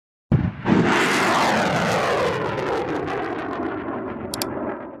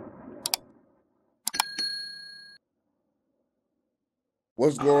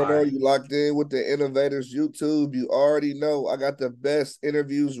What's going All on? right. You locked in with the Innovators YouTube. You already know I got the best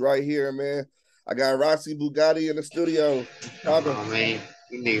interviews right here, man. I got Rassy Buggati in the studio. Come Talking. on, man.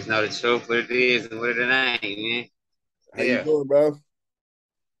 You niggas know the truth, what it is and what it ain't, man. How you Yeah. doing, bro?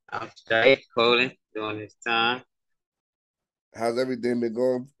 I'm straight, cooling, doing this time. How's everything been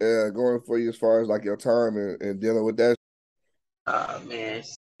going for you as far as like your time and dealing with that? Man,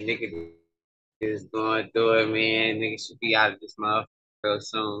 nigga is going through it, man. Nigga should be out of this motherfucker real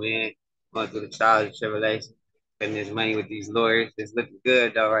soon, man. Going through the trials and tribulations. Spending this money with these lawyers. It's looking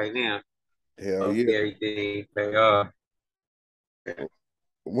good, though, right now. Hell Hopefully yeah. everything pay off.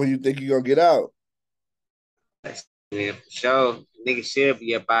 When you think you're gonna get out? Yeah, for sure. Nigga should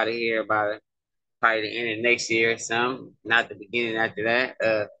be up out of here by probably the end of next year or something. Not the beginning after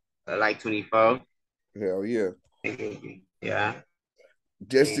that. Like 24. Hell yeah. Yeah.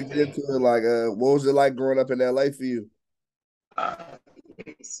 Just to get into it, like what was it like growing up in LA for you? Uh,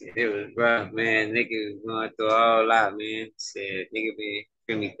 it was rough, man. Nigga was going through a whole lot, man. Shit, nigga been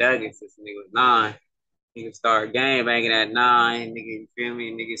feel me thugging since nigga was 9. Nigga started gang banging at 9. Nigga, you feel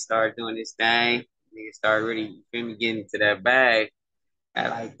me? Nigga started doing this thing. Nigga started really, you feel me, getting into that bag at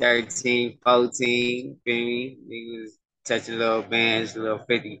like 13, 14. You feel me? Nigga was touching little bands, little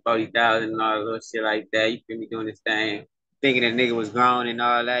 50, 40,000 and all that little shit like that. You feel me? Doing this thing. Thinking that nigga was grown and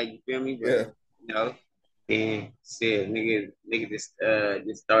all that. You feel me? But, Yeah, you know. Then shit, nigga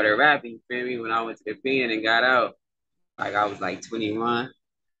just started rapping, you feel me? When I went to the pen and got out, like I was like 21.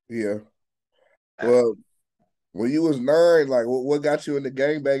 yeah. Well, when you was 9, like what got you into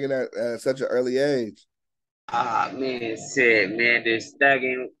gangbanging at such an early age? Ah man, shit, man, this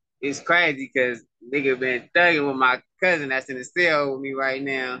thugging it's crazy because nigga been thugging with my cousin that's in the cell with me right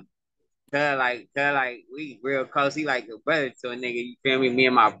now. Cause like we real close. He like a brother to a nigga, you feel me? Me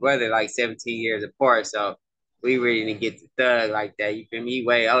and my brother like 17 years apart, so we ready to get to thug like that, you feel me? He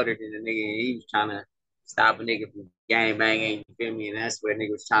way older than the nigga, and he was trying to stop a nigga from gang banging, you feel me? And that's what a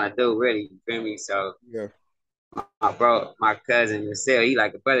nigga was trying to do, really, you feel me? So Yeah, my cousin Marcel, he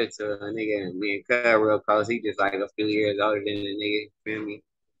like a brother to a nigga, and me and Cuz real close. He just like a few years older than the nigga, you feel me?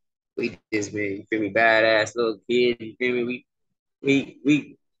 We just been, you feel me, badass little kid, you feel me?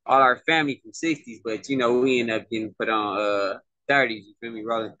 We all our family from 60s, but you know, we end up getting put on 30s, you feel me,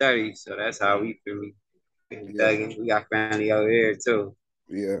 rolling 30s. So that's how we feel me been yeah, thugging. We got family over here too.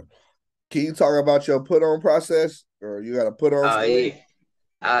 yeah. Can you talk about your put on process, or you got to put on Oh yeah. stage?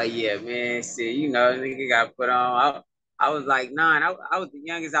 Oh yeah, man. See, you know, nigga got put on. I was like 9. I was the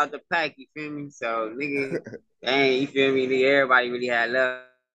youngest out the pack, you feel me? So nigga, ain't you feel me? Nigga, everybody really had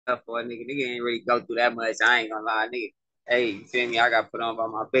love for a nigga. Nigga ain't really go through that much. I ain't gonna lie, nigga. Hey, you feel me? I got put on by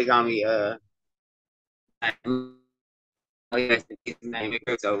my big homie, his name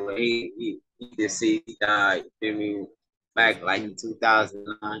is so he deceased, he died, you feel me? That's Back like in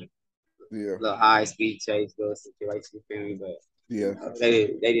 2009. yeah, Little high speed chase, little situation, you feel me? But yeah,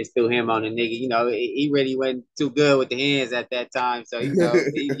 they just threw him on the nigga. You know, he really wasn't too good with the hands at that time. So, you know,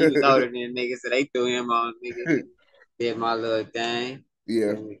 he was older than the nigga, so they threw him on the nigga. Did my little thing.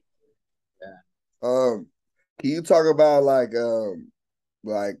 yeah. Feel me? Yeah. Um, can you talk about like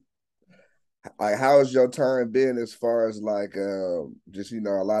like how's your time been as far as like just a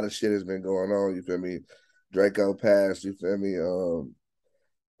lot of shit has been going on, you feel me? Draco passed, you feel me?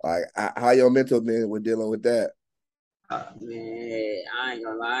 Like how your mental been with dealing with that? Man, I ain't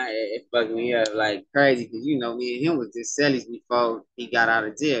gonna lie, it fucked me up like crazy because you know me and him was just Celly's before he got out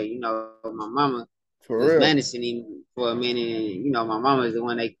of jail. You know, my mama For was real. managing him for a minute. And, you know, my mama is the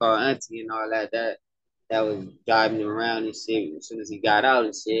one they call auntie and all that. That was driving him around and shit as soon as he got out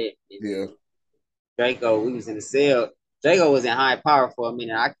and shit. And Yeah. then Draco, we was in the cell. Draco was in high power for a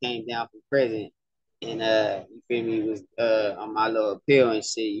minute. I came down from prison and you feel me, was on my little appeal and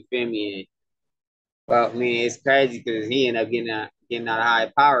shit, you feel me? And well, I mean, it's crazy because he ended up getting out of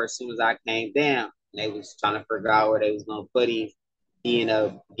high power as soon as I came down. They was trying to figure out where they was gonna put him. He ended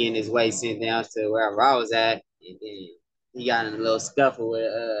up getting his way sent down to wherever I was at, and then he got in a little scuffle with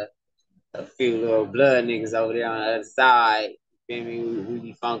a few little blood niggas over there on the other side. You feel me? We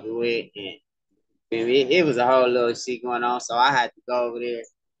be funky with, and feel me? It was a whole little shit going on. So I had to go over there.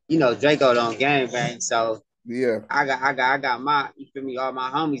 You know, Draco don't gang bang, so Yeah. I got my, you feel me, all my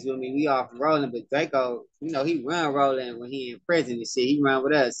homies with me. We all from rolling, but Draco, you know, he run rolling when he in prison and shit. He run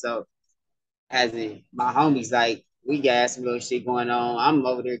with us. So as in my homies, like we got some little shit going on. I'm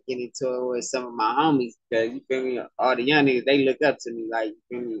over there getting into it with some of my homies because you feel me, all the young niggas, they look up to me. Like, you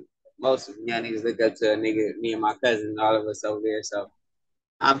feel me, most of the young niggas look up to a nigga, me and my cousin, all of us over there. So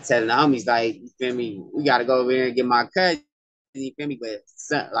I'm telling the homies, like, you feel me, we gotta go over there and get my cousin. you feel me? But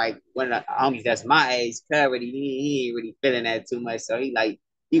son, like one of the homies that's my age, covered, he ain't really feeling that too much. So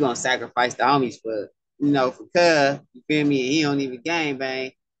he gonna sacrifice the homies for for cuz, you feel me? And he don't even gang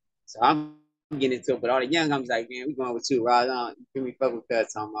bang. So I'm getting into it. But all the young homies like, man, we going with you, right on. You feel me? Fuck with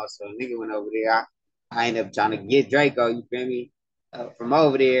cuz talking about. So nigga went over there. I ended up trying to get Draco, you feel me? From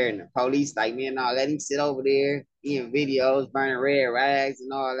over there, and the police like, man, no, let him sit over there. He in videos, burning red rags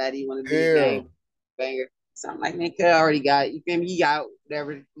and all that. He want to be a Damn. gang banger. So I'm like, man, cuz already got, you feel me? He got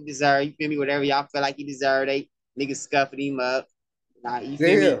whatever he deserve. You feel me? Whatever y'all feel like he deserved. They niggas scuffing him up. Nah, you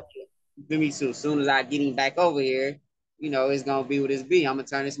feel me? Damn. You feel me? So as soon as I get him back over here, it's gonna be what it's be. I'm gonna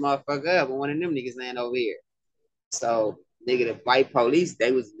turn this motherfucker up, and one of them niggas land over here. So nigga, the white police,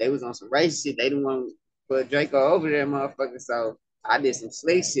 they was on some race shit. They didn't want to put Draco over there, motherfucker. So I did some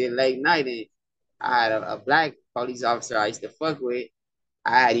slick shit late night, and I had a black police officer I used to fuck with.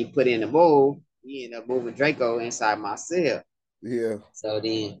 I had him put in the move. He ended up moving Draco inside my cell. Yeah. So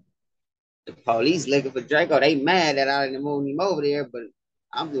then the police looking for Draco. They mad that I didn't move him over there, but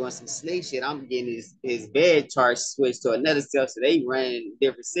I'm doing some slick shit. I'm getting his bed charge switched to another cell, so they ran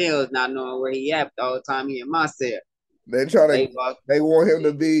different cells, not knowing where he at the whole time he in my cell. They So try to. they walk, They want him to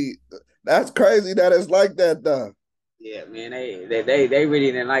yeah, be. That's crazy. That it's like that though. yeah, man. They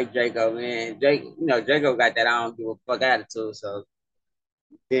really didn't like Draco, man. Draco got that I don't give a fuck attitude. So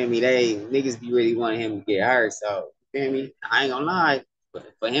feel me, they niggas be really wanting him to get hurt. So feel me, I ain't gonna lie, but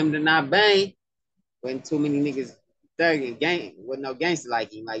for him to not bang, wasn't too many niggas thugging gang, wasn't no gangster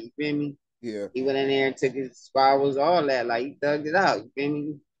like him. Like you feel me, Yeah. he went in there and took his spirals, all that. Like he thugged it out. You feel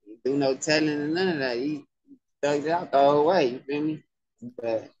me? He do no telling and none of that. He thugged it out the whole way. You feel me?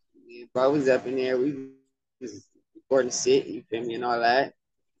 But yeah, bro was up in there. We was recording shit. You feel me and all that.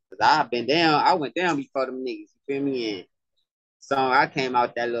 Cause I been down. I went down before them niggas. You feel me? And song I came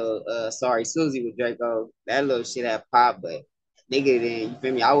out that little Sorry Susie with Draco. That little shit had popped, but nigga then you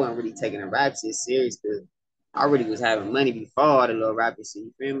feel me? I wasn't really taking the rap shit serious because I already was having money before all the little rapping shit.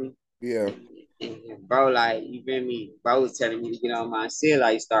 You feel me? Yeah. And bro, like you feel me? Bro was telling me to get on my shit,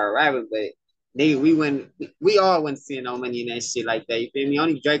 like start rapping, but nigga, we all wasn't seeing no money in that shit like that. You feel me?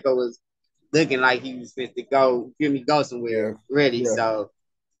 Only Draco was looking like he was fit to go. You feel me? Go somewhere Yeah. ready. Yeah. So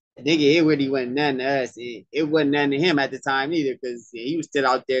nigga, it really wasn't nothing to us. It wasn't nothing to him at the time either, because he was still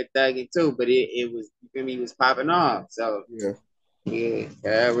out there thugging too. But it was, you feel me, he was popping off. So Yeah. yeah,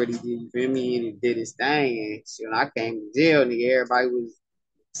 I really did, you feel me, and he did his thing. And shit, when I came to jail, nigga, everybody was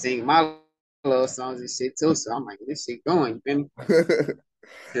singing my little songs and shit too. So I'm like, this shit going, you feel me?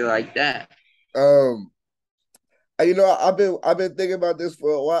 Shit like that. um. I've been thinking about this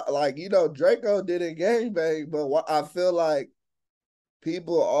for a while. Like Draco didn't gangbang, but I feel like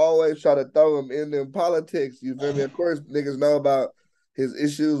people always try to throw him in them politics. You feel me? Of course, niggas know about his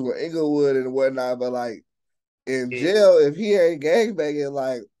issues with Inglewood and whatnot, but like in Yeah. jail, if he ain't gangbanging,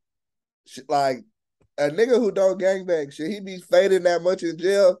 like a nigga who don't gangbang, should he be fading that much in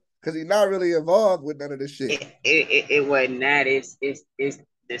jail? Because he's not really involved with none of this shit. It wasn't that. It's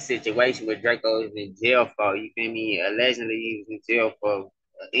the situation where Draco is in jail for. You feel me? Allegedly, he was in jail for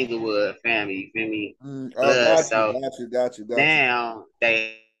Inglewood family. You feel me? Oh, Blood. got you, So got you, got you, got you. now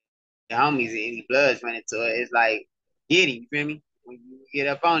they homies and any bloods running to it. It's like get him. You feel me? When you get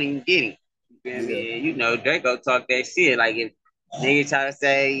up on him, get him. You feel Yeah, me? And, Draco talk that shit. Like if nigga try to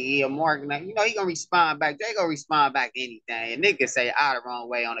say he a mark, like, he gonna respond back. Draco respond back to anything. And nigga say I the wrong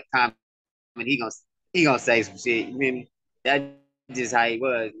way on the comment, he gonna say some shit. You feel me? That's just how he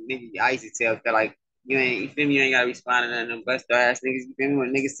was. Nigga, I used to tell feel like you feel me, you ain't gotta respond to none of them buster ass niggas. You feel me?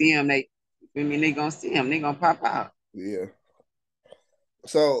 When niggas see him, you feel me, they gonna see him, they gonna pop out. yeah.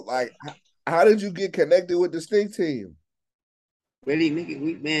 So, like, how did you get connected with the Stinc team? Really, nigga,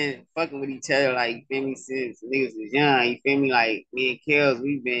 we been fucking with each other, like, you feel me, since niggas was young. You feel me? Like, me and Kels,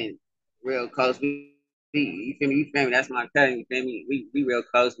 we been real close. You feel me? You feel me? That's my cousin. You feel me? We real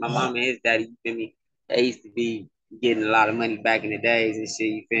close. My mom and his daddy, you feel me? They used to be getting a lot of money back in the days and shit.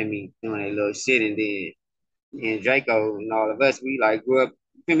 You feel me? Doing a little shit, and then me and Draco and all of us, we like grew up.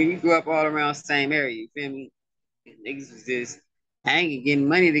 You feel me? We grew up all around the same area. You feel me? Niggas was just hanging, getting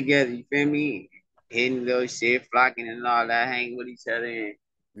money together. You feel me? Hitting little shit, flocking and all that, hanging with each other. And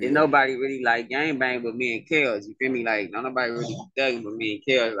Yeah, nobody really like gang bang but me and Kels. You feel me? Like nobody really thugging but me and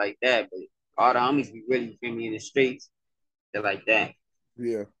Kels like that. But all the homies be really, you feel me, in the streets. They're like that.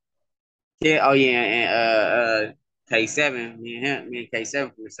 yeah. Yeah. Oh yeah, and K7. Me and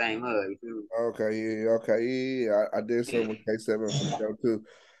K7 from the same hood. You feel me? Okay, yeah, okay, yeah, yeah. I did some with K7 for sure too.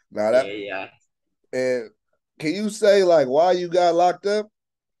 Now Yeah, that yeah. and can you say like why you got locked up?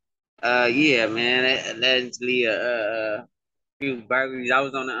 Yeah, man. Allegedly, few burglaries. I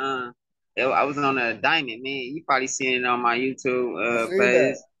was on the I was on a diamond, man. You probably seen it on my I YouTube seen that.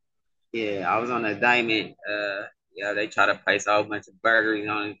 page. Yeah, I was on a diamond. Yeah, they try to place a whole bunch of burgers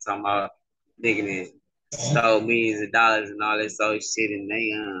on it, talking about nigga that stole millions of dollars and all this other shit, and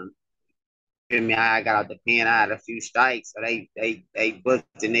they feel me, I got out the pen, I had a few strikes, so they booked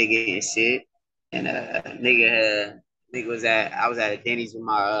the nigga and shit, and nigga was at I was at a Denny's with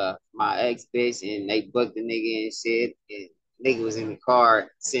my ex bitch, and they booked the nigga and shit, and nigga was in the car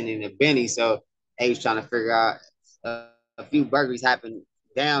sitting in the Benny, so they was trying to figure out a few burglaries happened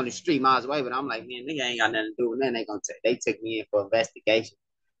down the street miles away, but I'm like, man, nigga ain't got nothing to do with nothing. They took me in for investigation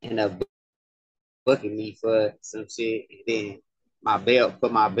and booking me for some shit, and then my bail to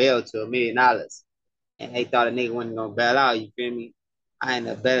 $1 million, and they thought a nigga wasn't gonna bail out. You feel me? I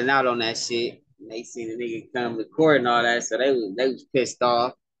ended up bailing out on that shit. And they seen the nigga come to court and all that, so they was pissed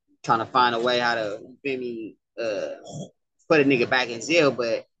off, trying to find a way how to, you feel me, put a nigga back in jail,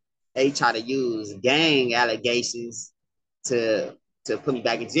 but they try to use gang allegations to to put me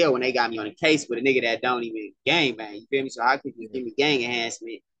back in jail when they got me on a case with a nigga that don't even gang bang. You feel me? So how could you Yeah, give me gang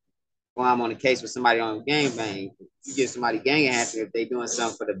enhancement when I'm on a case with somebody on gang bang? You give somebody gang enhancement if they doing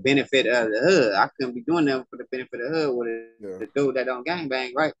something for the benefit of the hood. I couldn't be doing that for the benefit of the hood with yeah, the dude that don't gang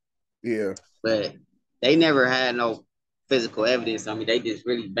bang, right? yeah. But they never had no physical evidence on me. They just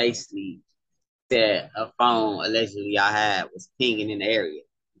really basically said a phone allegedly I had was pinging in the area.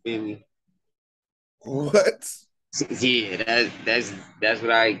 You feel me? What? Yeah, that's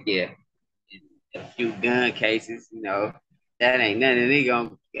what I get. A few gun cases, that ain't nothing. They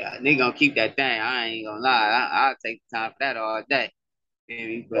gonna keep that thing. I ain't gonna lie. I'll take the time for that all day. Feel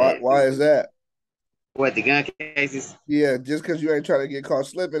me? Why? But Why is that? what the gun cases? Yeah, just because you ain't trying to get caught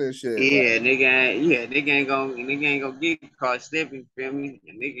slipping and shit. Like, Nigga ain't gonna get caught slipping. Feel me?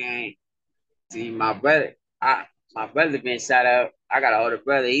 And nigga ain't see my brother. My brother been shot up. I got an older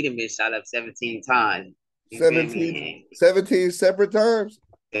brother. He done been shot up 17 times. You feel 17, me? 17 separate times.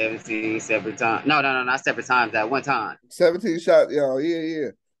 17 separate times. No, not separate times. At one time. 17 shot. Yo, yeah, yeah,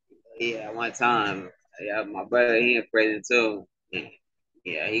 Yeah, at one time. Yeah, my brother, he in prison too.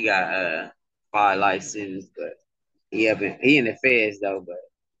 Yeah, he got 5 life sentences, but he in the feds though. But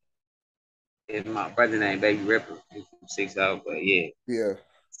it's my brother named Baby Ripper. He's from 6 but yeah. yeah,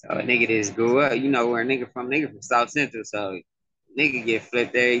 So a nigga just grew up. You know where a nigga from South Central, so nigga get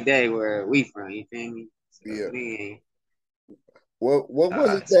flipped every day where we from. You feel me? So yeah. nigga, What was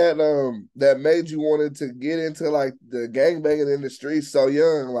uh, it that made you wanted to get into like the gangbanging in the streets so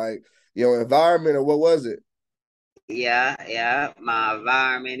young? Like your environment, or what was it? yeah, my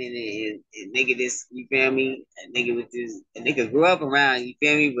environment and nigga, this, you feel me? A nigga grew up around, you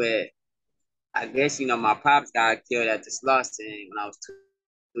feel me? But I guess my pops got killed at the slaughter when I was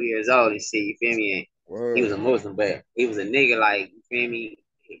 2 years old and shit. You feel me? And he was Word. a Muslim, but he was a nigga, like, you feel me?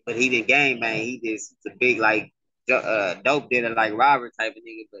 But he didn't gang bang. He just a big like dope dealer, like robber type of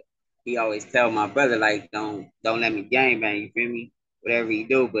nigga. But he always tell my brother like, don't let me gang bang. You feel me? Whatever he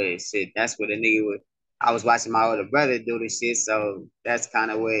do, but shit, that's what a nigga would. I was watching my older brother do this shit, so that's kind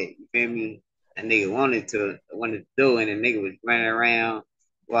of what, you feel me. A nigga wanted to do, and the nigga was running around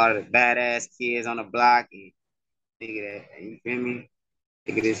with all the badass kids on the block, and nigga that, you feel me?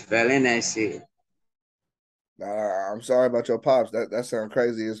 Nigga just fell in that shit. I'm sorry about your pops. That sounds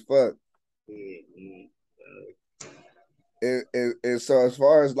crazy as fuck. Yeah, man. And so as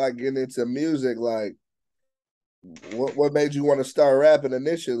far as like getting into music, like what made you want to start rapping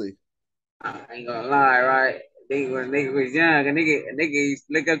initially? I ain't gonna lie, right? Nigga was young, a nigga used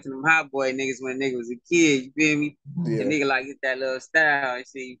to look up to them hot boy niggas when a nigga was a kid, you feel me? The Yeah, nigga like get that little style and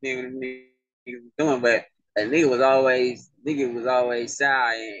shit, you feel me? The niggas was doing, but a nigga was always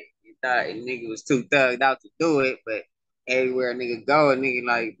shy, and he thought a nigga was too thugged out to do it, but everywhere a nigga go, a nigga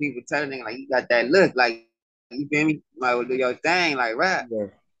like people tell a nigga like, you got that look, like, you feel me? You might well do your thing, like rap. yeah,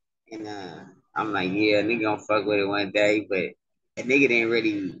 And I'm like, yeah, nigga gonna fuck with it one day, but a nigga didn't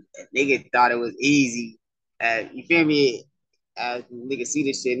really. A nigga thought it was easy. You feel me? Nigga see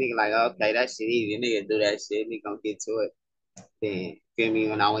this shit, nigga like, okay, that shit easy. Nigga do that shit, nigga gonna get to it. Then feel me?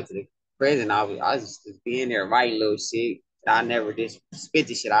 When I went to the prison, I was just being there writing little shit. I never just spit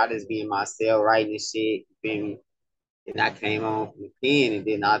the shit. I just be in my cell writing this shit. You feel me? And I came on from the pen, and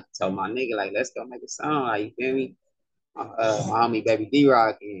then I told my nigga like, let's go make a song. Like, you feel me? My homie Baby D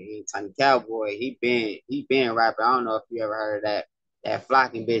Rock and Tiny Cowboy, he been rapping. I don't know if you ever heard of that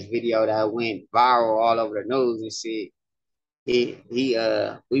flocking bitch video that went viral all over the news and shit. We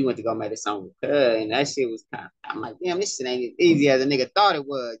went to go make a song with her, and that shit was kind of, I'm like, damn, this shit ain't as easy as a nigga thought it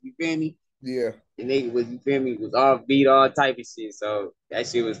was. You feel me? yeah. And nigga was, you feel me, was off beat, all type of shit. So that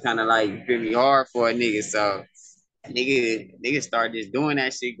shit was kind of like, you feel me, hard for a nigga. So Nigga started just doing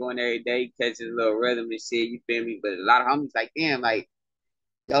that shit, going every day, catching a little rhythm and shit. You feel me? But a lot of homies like, damn, like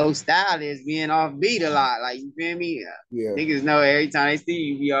your style is being off beat a lot. Like you feel me? Yeah. Niggas know every time they see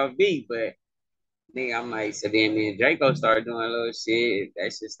you be off beat, but nigga, I'm like, so then me and Draco started doing a little shit.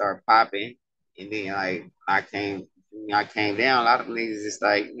 That shit started popping, and then like I came down. A lot of niggas just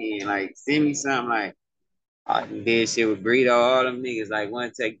like me and like send me something like. I done did shit with Greedo, all them niggas, like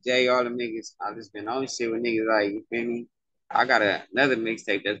One Tech J, all them niggas. I just been on shit with niggas, like, you feel me? I got another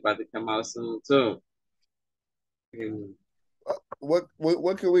mixtape that's about to come out soon, too. And,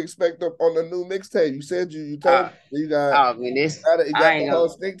 What can we expect up on the new mixtape? You said you told uh, me you got oh, man, this, you I got the ain't whole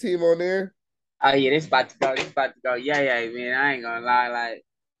gonna, Stink team on there. oh, yeah, this about to go. Yeah, yeah, man, I ain't gonna lie, like,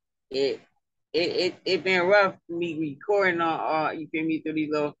 it it been rough for me recording on you feel me through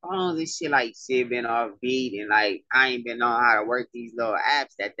these little phones and shit like shit been off beat and like I ain't been knowing how to work these little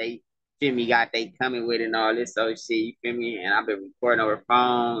apps that they feel me got they coming with and all this other shit, you feel me? And I've been recording over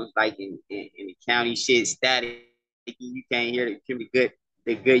phones like in the county shit static. You can't hear the feel me good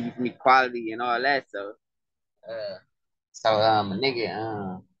the good you feel me quality and all that. So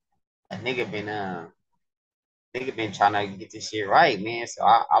a nigga been nigga been trying to get this shit right, man. So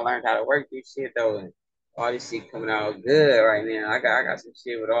I learned how to work this shit though, and all this shit coming out good right now. I got some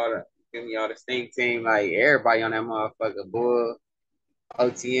shit with all the give me all the Stinc team, like everybody on that motherfucker, Bull,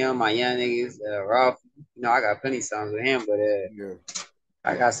 OTM, my young niggas, Ralph. You know, I got plenty of songs with him, but Yeah,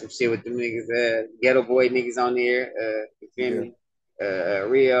 I got some shit with them niggas, Ghetto Boy niggas on there. You feel yeah, me?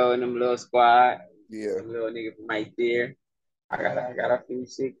 Rio and them little squad, yeah. some little nigga from right there. I got a few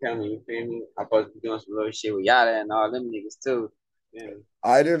shit coming, you feel me? I'm supposed to be doing some little shit with Yada and all them niggas too. You feel me?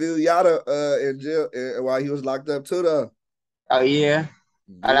 I interviewed Yada in jail while he was locked up too though. Oh yeah?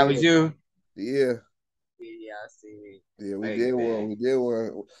 Oh, that was Yeah, you? yeah, Yeah, I see me. yeah. We Hey did one. man. We did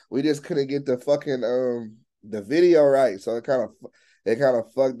one. We just couldn't get the fucking the video right, so it kind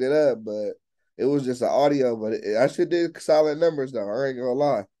of fucked it up. But it was just an audio. But I should did solid numbers though. I ain't gonna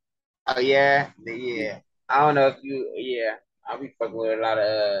lie. Oh yeah? Yeah. Yeah. I don't know if you yeah. I'll be fucking with a lot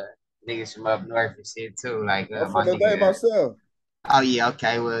of niggas from up north and shit too. Like I'm my from the Bay nigga myself. oh yeah,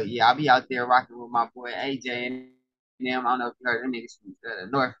 okay. Well yeah, I'll be out there rocking with my boy AJ and them. I don't know if you heard them niggas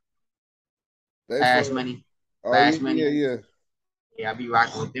from north. They from. Cash money. Oh yeah, Flash yeah, money. yeah, Yeah, I be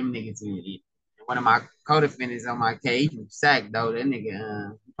rocking with them niggas. And one of my co-defendants on my case, he from Sack though. That nigga,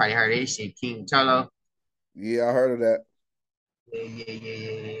 you probably heard that shit, King Cholo. yeah. I heard of that.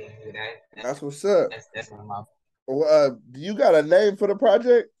 Yeah. That's what's up. That's one of my. Well, do you got a name for the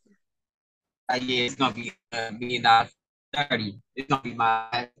project? Yeah, it's gonna be $1,030. It's gonna be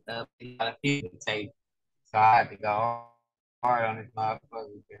my $1,050 tape. So I had to go hard on this motherfucker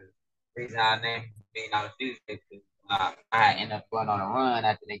because the reason I named $1,050 is because I ended up going on a run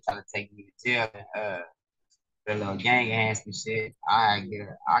after they tried to take me to jail and the little gang enhancement shit. I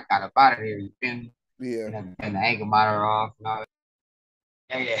got up out of there, you feel me? Yeah, And the ankle monitor off and all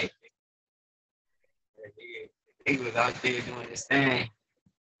that. Yeah. He was out there doing this thing.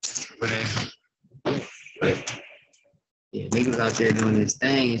 But, yeah, niggas out there doing this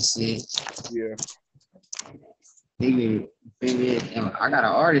thing and shit. yeah. Nigga, feel me? I got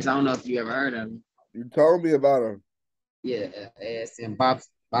an artist. I don't know if you ever heard of him. You told me about him. Yeah, ASM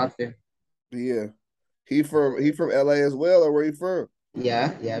Bobster. Yeah, he from LA as well, or where he from?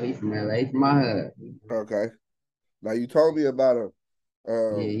 Yeah, he from LA, from my hood. Okay. Now you told me about him. Yeah,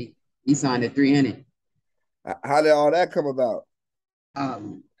 Um, he signed at 300. how did all that come about?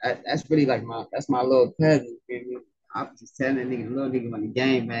 That's really like that's my little cousin. You feel me? I was just telling that nigga, the little nigga on the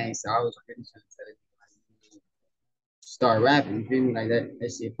game, man. So I was really trying to tell him, like, start rapping. You feel me? Like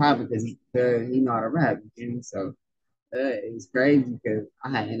that shit popping because he know how to rap. You feel me? So it was crazy because I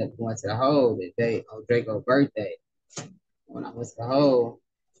had ended up going to the hole that day on Draco's birthday. When I went to the hole,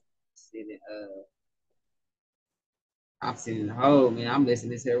 sitting, I'm sitting in the hole, man. I'm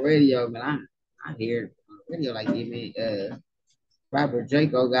listening to the radio, man. I hear on the radio like, yeah, man, rapper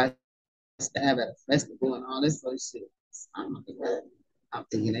Draco got stabbed at a festival and all this other shit. I'm like, what? I'm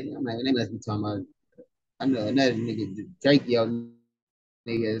thinking, I'm like, they must be talking about. I know another nigga, Drakeo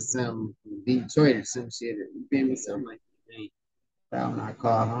nigga, some from Detroit or some shit. You feel me? So I'm like, dang. But when I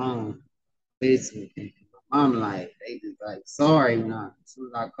call home, bitch, my mom like, they just like, sorry when as soon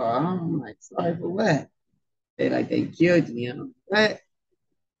as I call home, I'm like, sorry for what? They like, they killed me. I'm like,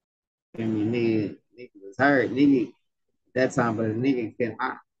 what? I mean, nigga was hurt. Nigga, that time, but the nigga can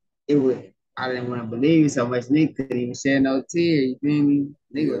it would I didn't want to believe so much. Nigga couldn't even shed no tear. You feel me?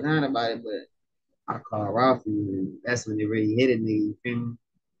 Nigga Yeah, was hot about it, but I called Ralphie, and that's when it really hit a nigga. You feel me?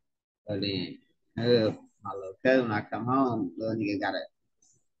 But then, my little cousin, when I come home, little nigga got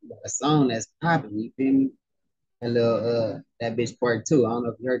a song that's popping. You feel me? That little that bitch part two. I don't know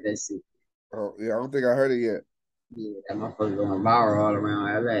if you heard that shit. Oh yeah, I don't think I heard it yet. Yeah, that motherfucker going viral all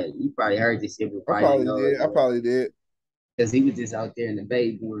around LA. You probably heard this shit, but I probably didn't probably know it. did. I probably did. Because he was just out there in the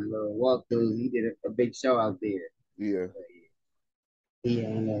bay doing little walkthroughs. He did a big show out there. Yeah, He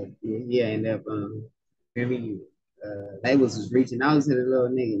ended up feel me, labels was reaching out to the little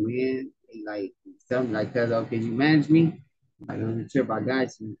nigga, man. He like something like, cuz, oh, can you manage me? Like on the trip I got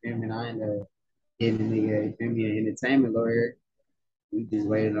you, you feel me? And I ended up getting the nigga, you feel me, an entertainment lawyer. We just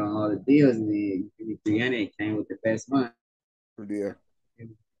waited on all the deals, and then you feel me, 300 came with the best month. yeah.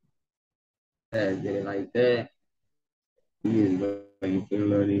 Did it like that. He is waiting for the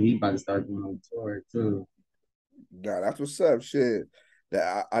little nigga. He about to start doing on tour too. Nah, that's what's up. Shit.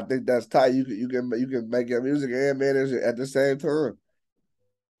 That I think that's tight. You can make your music and manage it at the same time.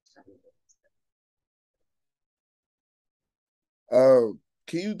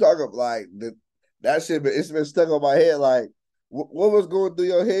 Can you talk of like that shit? It's been stuck on my head. Like, what was going through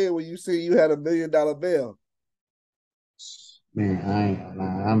your head when you see you had $1 million bill? Man, I ain't gonna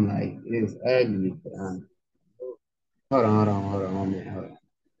lie. I'm like, it's ugly, but hold on, 1 minute, hold on.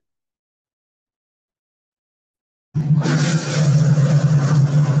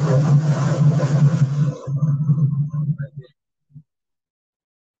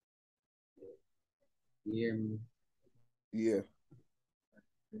 You hear me? Yeah,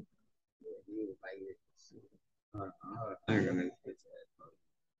 He was like, hold on. I ain't gonna switch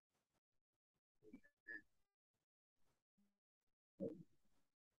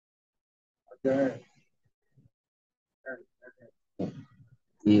that.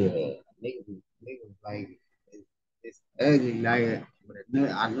 Yeah, niggas like it's ugly. Like, but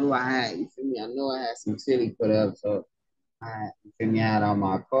I knew I had. You feel me? I knew I had some Celly put up, so you feel me? I had all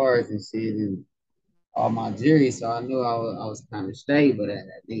my cars and shit and all my jewelry, so I knew I was kind of straight. But that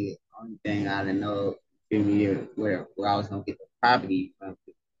nigga, only thing I didn't know, you feel me, where I was gonna get the property from.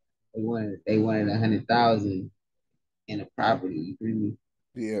 They wanted 100,000 in the property. You feel me?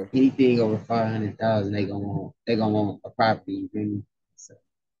 yeah, Anything over 500,000, they gonna want a property. You feel me? So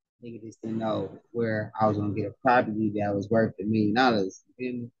nigga just didn't know where I was gonna get a property that was worth $1 million. You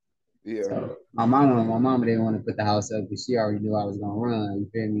feel me? yeah, So my mama didn't want to put the house up because she already knew I was gonna run. You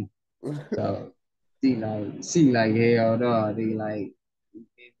feel me? So she like hell no. They like we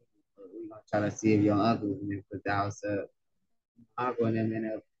gonna try to see if your uncle can put the house up. Uncle and them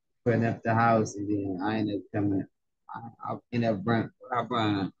ended up putting up the house, and then I ended up coming. I ended up I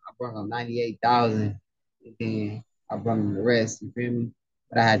brought him 98,000, and then I brought him the rest. You feel me?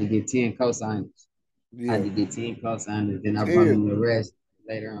 But I had to get 10 cosigners. I had yeah. to get 10 cosigners, then I brought Damn, him the rest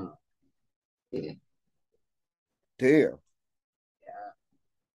later on. Yeah. damn.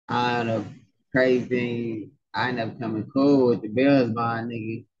 I ended up crazy thing. I ended up coming cool with the Bills bond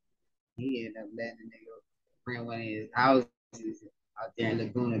nigga. He ended up letting the nigga rent one of his houses out there in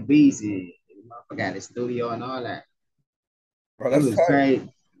Laguna Beach, and the motherfucker got a studio and all that. Oh, It that's was tight.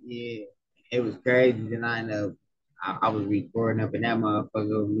 crazy. Yeah, it was crazy. Then I ended up, I was recording up in that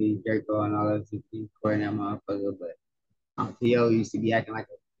motherfucker with me, Draco, and all that shit, recording that motherfucker. But PO used to be acting like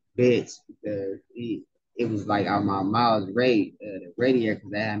a bitch because it was like out my mouth rate, the radiator,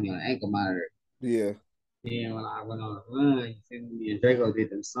 because they had me on an ankle monitor. Yeah, Then when I went on the run, you feel me, and Draco did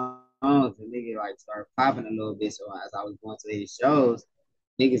them songs, the nigga like started popping a little bit. So as I was going to these shows,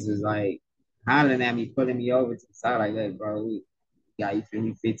 niggas was like hollering at me, pulling me over to the side, like, "Look, bro, we got you feel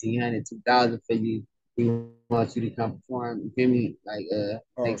me, 1,500, 2,000 for you. We want you to come perform. You feel me, like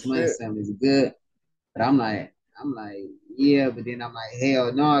oh next month, shit. something is good." But I'm like, yeah, but then I'm like,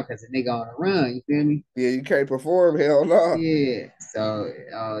 hell no, because the nigga on the run. You feel me? Yeah, you can't perform. Hell no. Yeah. So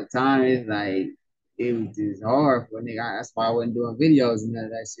time is like it was just hard for a nigga. That's why I wasn't doing videos and none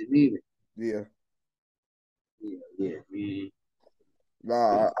of that shit neither. Yeah. Yeah, yeah, man.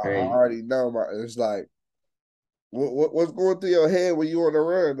 Nah, It's I crazy. already know. It's like, what's going through your head when you on the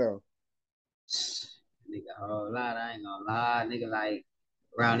run though? Nigga, a whole lot. I ain't gonna lie. Nigga, like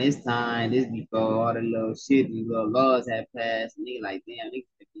around this time, this before all the little shit, these little laws had passed. Nigga, like damn, nigga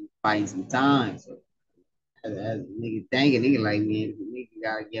could be fighting some time. So as a nigga thinking, nigga like man, nigga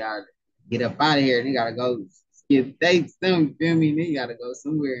gotta get up out of here. Nigga gotta go skip dates. Some feel me? Nigga gotta go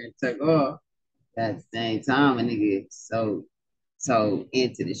somewhere and tuck off. At the same time, a nigga so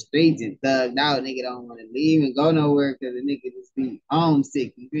into the streets and thugged out. Nigga don't want to leave and go nowhere because the nigga just be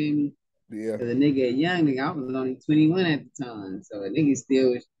homesick. You feel me? Yeah, Because a nigga, a young nigga, I was only 21 at the time. So a nigga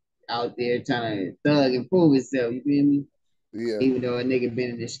still was out there trying to thug and prove himself. You feel me? yeah. Even though a nigga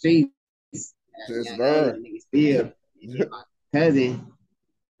been in the streets at a Just young age, learn. a nigga still. And then my cousin,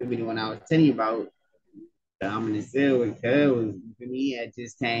 I mean, when I was telling you about I'm in the cell with cuz was, he had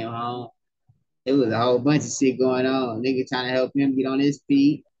just came home. It was a whole bunch of shit going on. Nigga trying to help him get on his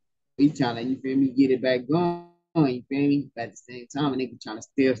feet. We trying to, you feel me, get it back going. You feel me? But at the same time, a nigga trying to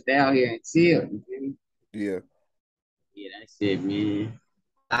still stay out here and chill. You feel me? Yeah, Yeah, that shit, man.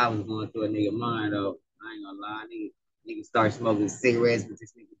 I was going through a nigga mind though. I ain't gonna lie, nigga start smoking cigarettes with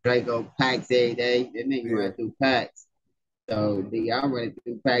this nigga Draco packs every day. That nigga yeah. run through packs. So nigga, I'm running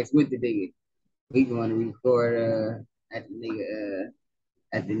through packs with the nigga. We going to record at the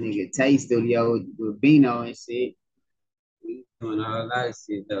nigga Tay studio with Bino and shit. We doing a whole lot of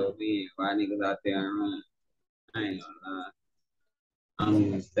shit though, man. Why niggas out there and running? I ain't gonna lie. I'm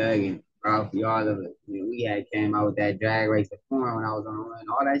even studying. Ralph, y'all of it. I mean, we had came out with that drag race before when I was on the run.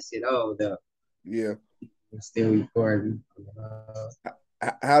 All that shit old though. Yeah. We're still recording.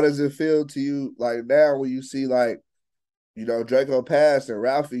 How does it feel to you like now when you see like, Draco passed and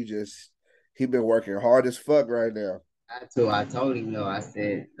Ralphie just he been working hard as fuck right now. I told him though. I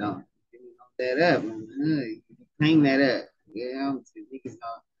said, don't that up, man. Hang that up. You know, niggas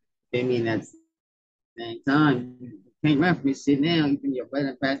don't. I mean, at the same time, you can't run from this shit now. You think your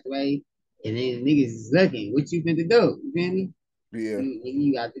brother passed away, and then niggas is looking. What you finna do? You feel me? Yeah.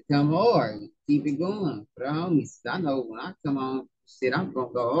 You got to come hard. Keep it going. For the homies, I know when I come on, shit, I'm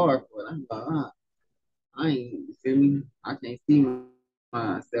gonna go hard for it. I'm going, I ain't, you feel me? I can't see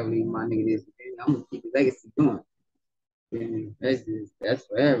myself leaving my nigga this. I'm gonna keep the legacy going. That's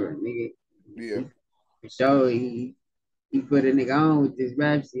forever, nigga. Yeah. For sure, he put a nigga on with this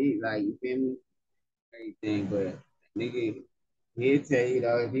rap shit, like you feel me, everything. But nigga, he'll tell you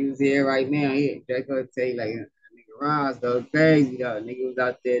though, if he was here right now, he Draco would tell you like nigga Ron's go crazy though. Nigga was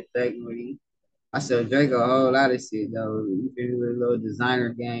out there thugging with him. I showed Draco a whole lot of shit though. You feel me, with a little designer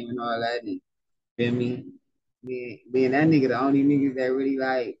game and all that. And feel me, being that nigga the only niggas that really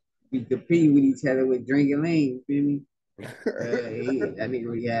like be compete with each other with drinking lean. You feel me? That nigga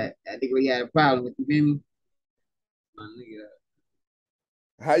really had a problem with you. Feel me? My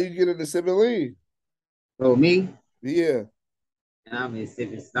nigga, How you get into Sibylline? bro, me. Yeah. And I'm in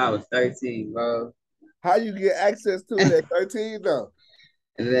sipping since I was 13, bro. How you get access to it at 13 though?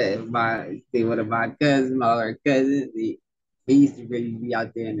 And one of my cousins, my other cousins, he used to really be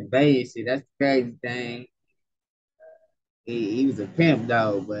out there in the bay and shit. That's the crazy thing. He was a pimp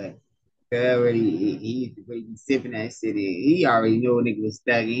though, but he used to really be sipping that shit. He already knew a nigga was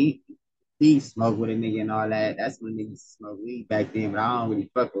stuck. He smoked with a nigga and all that. That's when niggas smoked weed back then, but I don't really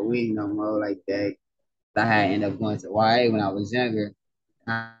fuck with weed no more like that. I had ended up going to YA when I was younger.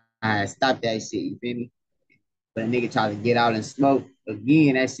 I had stopped that shit, you feel me? But a nigga tried to get out and smoke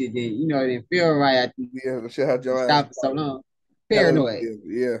again. That shit didn't, it didn't feel right after Yeah, the shit had you your ass stop for so long. hella Paranoid.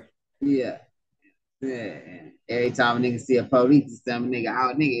 yeah. Yeah. Yeah. Every time a nigga see a police or something, nigga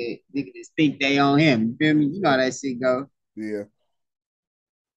out, nigga just think they on him. You feel me? You know how that shit go. Yeah.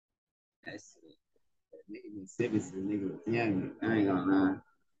 That shit. Nigga be sipping since nigga was young. I ain't gonna lie.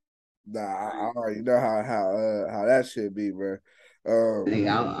 Nah, I already know how that shit be, bro.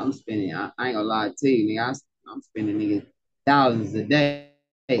 Nigga, I'm spending. I ain't gonna lie to you, nigga. I'm spending nigga thousands a day,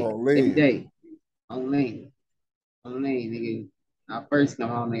 On every lean. day on lean, nigga. When I first come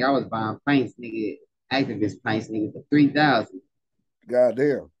home, nigga, I was buying pints, nigga, activist pints, nigga, for 3,000.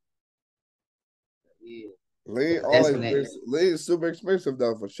 Goddamn. Yeah, Lean that's always when that. been lean is super expensive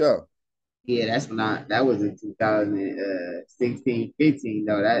though for sure. Yeah, that's when that was in 2016, 15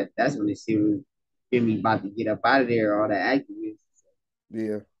 though. That's when the shit was feel me about to get up out of there. All that activists,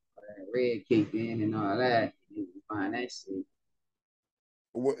 Yeah. that red kicked in and all that. You find that shit.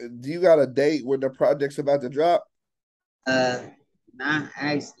 Do you got a date when the project's about to drop? Uh, Not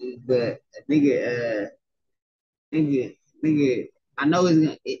actually, but nigga, nigga. I know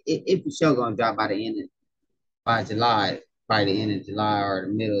it for sure gonna drop by July, probably the end of July or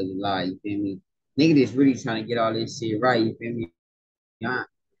the middle of July. You feel me? Nigga, just really trying to get all this shit right. You feel me? Yeah,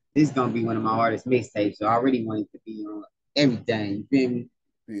 this is gonna be one of my hardest mixtapes, so I really want it to be on everything. You feel me?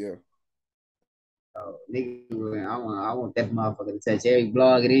 Yeah. So, nigga, I want that motherfucker to touch every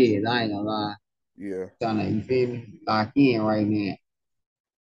blog it is. I ain't gonna lie. Yeah. Trying to, you feel me? Lock in right now.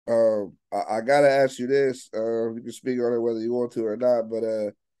 I gotta ask you this. You can speak on it whether you want to or not, but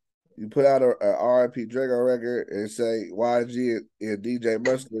you put out a R.I.P. Draco record and say YG and DJ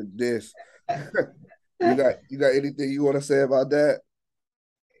Mustard this. You got anything you want to say about that?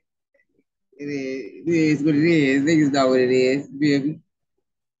 It is what it is. Niggas know what it is. You feel me?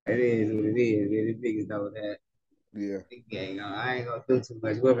 It is what it is. Man. The niggas know that. Yeah. I ain't gonna do too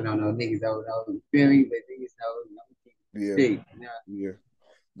much whipping on no niggas that know. You feel me? But niggas know. Yeah. Big, you know? Yeah.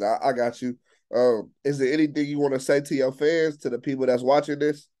 Nah, I got you. Is there anything you want to say to your fans, to the people that's watching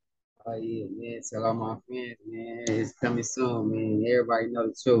this? Oh yeah, man. Tell all my friends, man. It's coming soon, man. Everybody know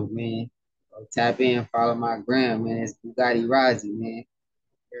the truth, man. So tap in, follow my gram, man. It's Bugatti Rassy, man.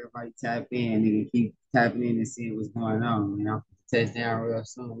 Everybody tap in, nigga. Keep tapping in and seeing what's going on, man. I'm touchdown real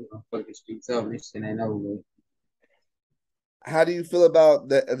soon. We're gonna fuck the streets up. This shit ain't over with. How do you feel about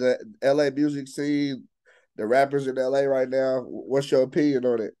the LA music scene, the rappers in LA right now? What's your opinion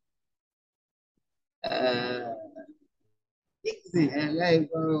on it? Uh, niggas in LA,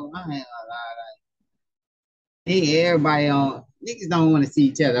 bro. I ain't gonna lie. Everybody on niggas don't want to see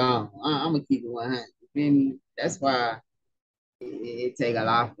each other on. I'm gonna keep it 100. You feel me? That's why it take a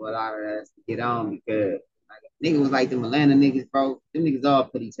lot for a lot of us to get on because like niggas was like them Atlanta niggas, bro. Them niggas all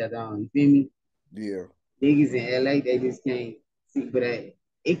put each other on. You feel me? Yeah, Niggas in LA, they just can't see, but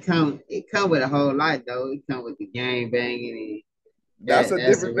it come with a whole lot though. It come with the gang banging and that's a that's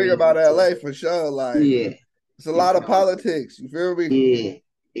a different thing reason about to LA for sure. Like yeah. it's a lot It of come with politics. You feel me? yeah.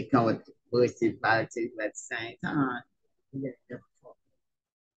 It come with the bullshit politics but at the same time.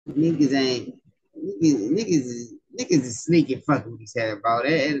 Niggas ain't niggas is sneaking fucking with each other, bro.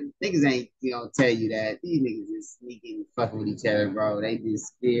 Niggas ain't tell you that. These niggas is sneaking fucking with each other, bro. They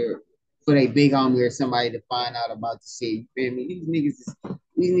just scared for they big homie or somebody to find out about the shit. You feel me? These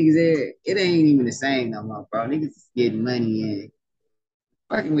niggas it ain't even the same no more, bro. Niggas is getting money and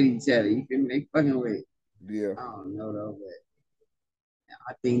fucking with each other. You feel me? They fucking with Yeah, I don't know though, but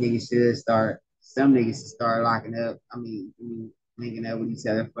I think niggas should start some niggas should start locking up. Linking up with each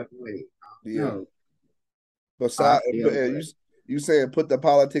other, fucking with it. I don't yeah. know. I Besides, feel, you saying put the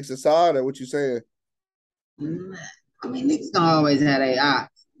politics aside, or what you saying? but I mean, niggas gonna always have their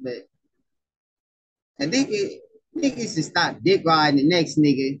ops, but a niggas should stop dick riding the next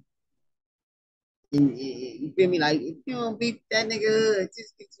nigga. And you feel me? Like if you don't beat that nigga,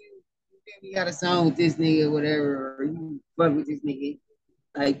 just get you feel me? You got a song with this nigga, or whatever, or you fuck with this nigga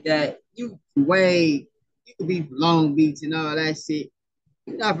like that. You could be from Long Beach and all that shit.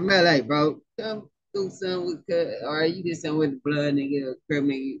 You're not from LA, bro. Come do something with cut, or you did something with the blood nigga or crib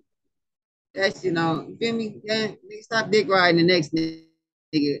nigga. That's you feel me? Yeah, nigga, stop dick riding the next nigga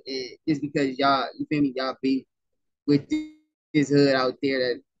just because y'all, you feel me? Y'all be with this hood out there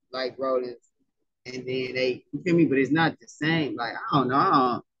that like Rollins, and then they, you feel me? But it's not the same. Like I don't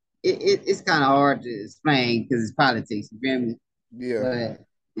know. It's kind of hard to explain because it's politics. You feel me? Yeah, But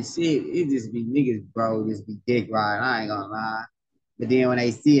the shit, it just be niggas, bro. Just be dick riding. I ain't gonna lie. But then when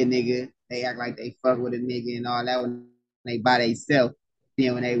they see a nigga, they act like they fuck with a nigga and all that when they by themselves.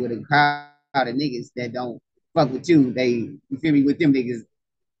 Then when they with a crowd of niggas that don't fuck with you, they you feel me with them niggas, you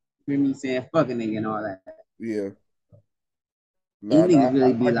feel me saying fuck a nigga and all that. yeah. These Nah, niggas really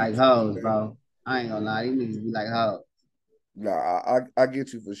I be like get you for hoes, sure. bro. I ain't gonna lie, these niggas be like hoes. Nah, I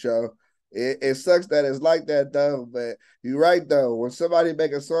get you for sure. It sucks that it's like that though, but you're right though. When somebody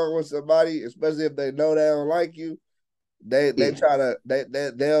make a song with somebody, especially if they know they don't like you, they Yeah. try to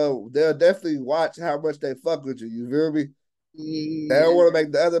they'll definitely watch how much they fuck with you. You feel me? They don't Yeah. want to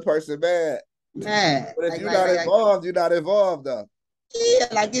make the other person mad. Mad. But if you're not involved, you're not involved though. Yeah,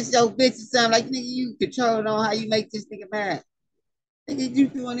 like it's your bitch or something. Like nigga, you control on how you make this nigga mad. Nigga, you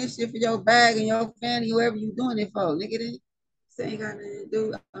doing this shit for your bag and your family, whoever you doing it for. Nigga, this ain't got nothing to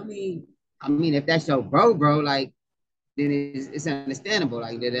do. I mean, if that's your bro, like then it's understandable.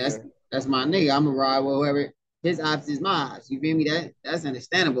 Like that's Yeah, that's my nigga. I'm a ride with whoever his ops is mine. You feel me? That's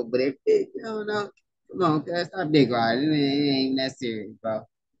understandable. But if you don't know, come on, cuz stop dick riding. It ain't that serious, bro.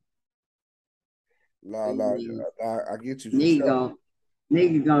 nah, These nah, niggas, I get you for niggas sure. gonna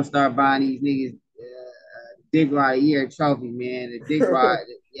niggas gonna start buying these niggas dick ride a year trophy, man. The dick ride,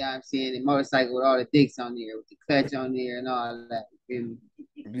 you know what I'm saying? The motorcycle with all the dicks on there, with the clutch on there and all that. You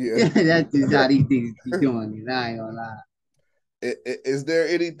Yeah. feel me? That's just how these niggas be doing it. I ain't gonna lie. Is there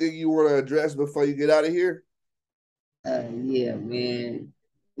anything you want to address before you get out of here? Yeah, man.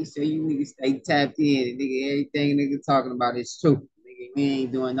 We sure you niggas stay tapped in. Nigga, everything nigga talking about is true. Nigga, we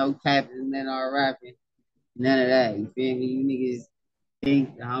ain't doing no capping, none of our rapping, none of that. You feel me? You niggas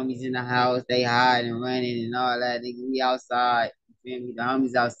think the homies in the house, they hide and running and all that. Nigga, we outside. You feel me? The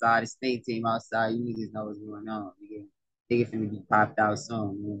homies outside, the state team outside. You niggas know what's going on. Nigga finna be popped out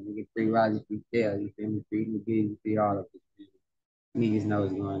soon, man. Nigga, free Roger, free Dale. You feel me? Free McGee, free all of it. Niggas know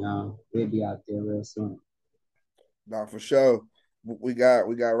what's going on. We'll be out there real soon. Nah, for sure. We got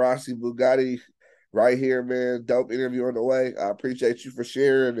Rassy Buggati right here, man. Dope interview on the way. I appreciate you for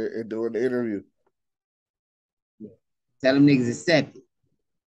sharing and doing the interview. Yeah. Tell them niggas accept it.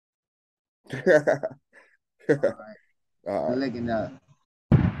 All right. All Good right. looking up.